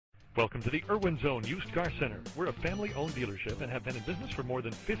Welcome to the Irwin Zone Used Car Center. We're a family-owned dealership and have been in business for more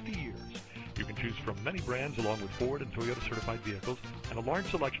than 50 years. You can choose from many brands along with Ford and Toyota certified vehicles and a large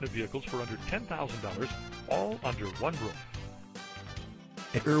selection of vehicles for under $10,000, all under one roof.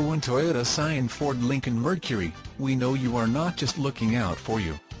 At Irwin Toyota Scion Ford Lincoln Mercury, we know you are not just looking out for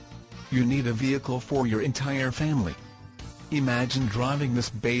you. You need a vehicle for your entire family. Imagine driving this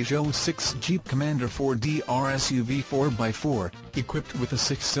beige '06 Jeep Commander 4DR SUV 4x4, equipped with a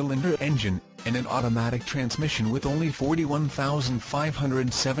 6-cylinder engine and an automatic transmission with only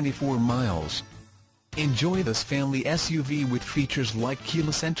 41,574 miles. Enjoy this family SUV with features like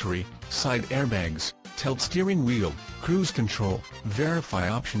keyless entry, side airbags, tilt steering wheel, cruise control, verify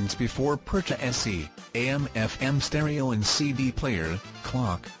options before purchase, AM/FM stereo and CD player,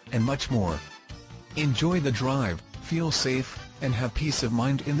 clock, and much more. Enjoy the drive, feel safe, and have peace of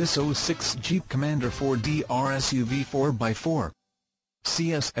mind in this '06 Jeep Commander 4DR SUV 4x4.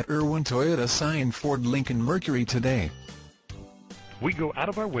 See us at Irwin Toyota Scion Ford Lincoln Mercury today. We go out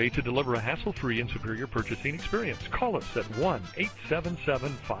of our way to deliver a hassle-free and superior purchasing experience. Call us at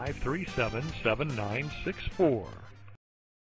 1-877-537-7964.